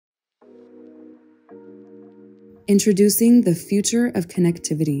Introducing the future of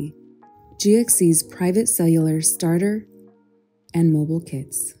connectivity, GXC's private cellular starter and mobile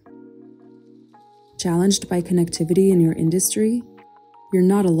kits. Challenged by connectivity in your industry? You're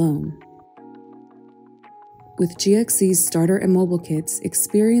not alone. With GXC's starter and mobile kits,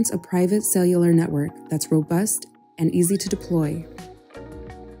 experience a private cellular network that's robust and easy to deploy.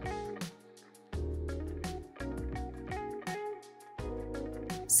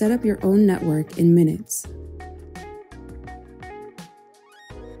 Set up your own network in minutes.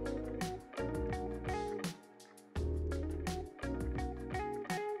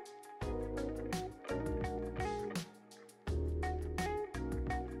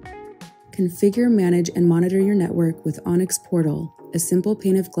 Configure, manage, and monitor your network with Onyx Portal, a simple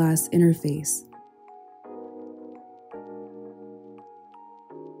pane of glass interface.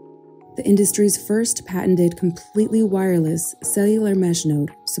 The industry's first patented completely wireless cellular mesh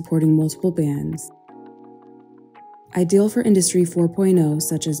node supporting multiple bands. Ideal for Industry 4.0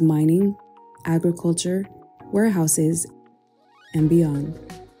 such as mining, agriculture, warehouses, and beyond.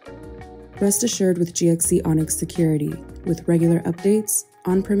 Rest assured with GXC Onyx security, with regular updates,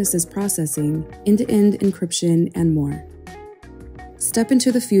 on-premises processing, end-to-end encryption, and more. Step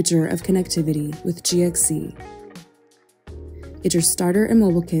into the future of connectivity with GXC. Get your starter and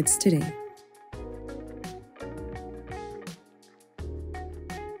mobile kits today.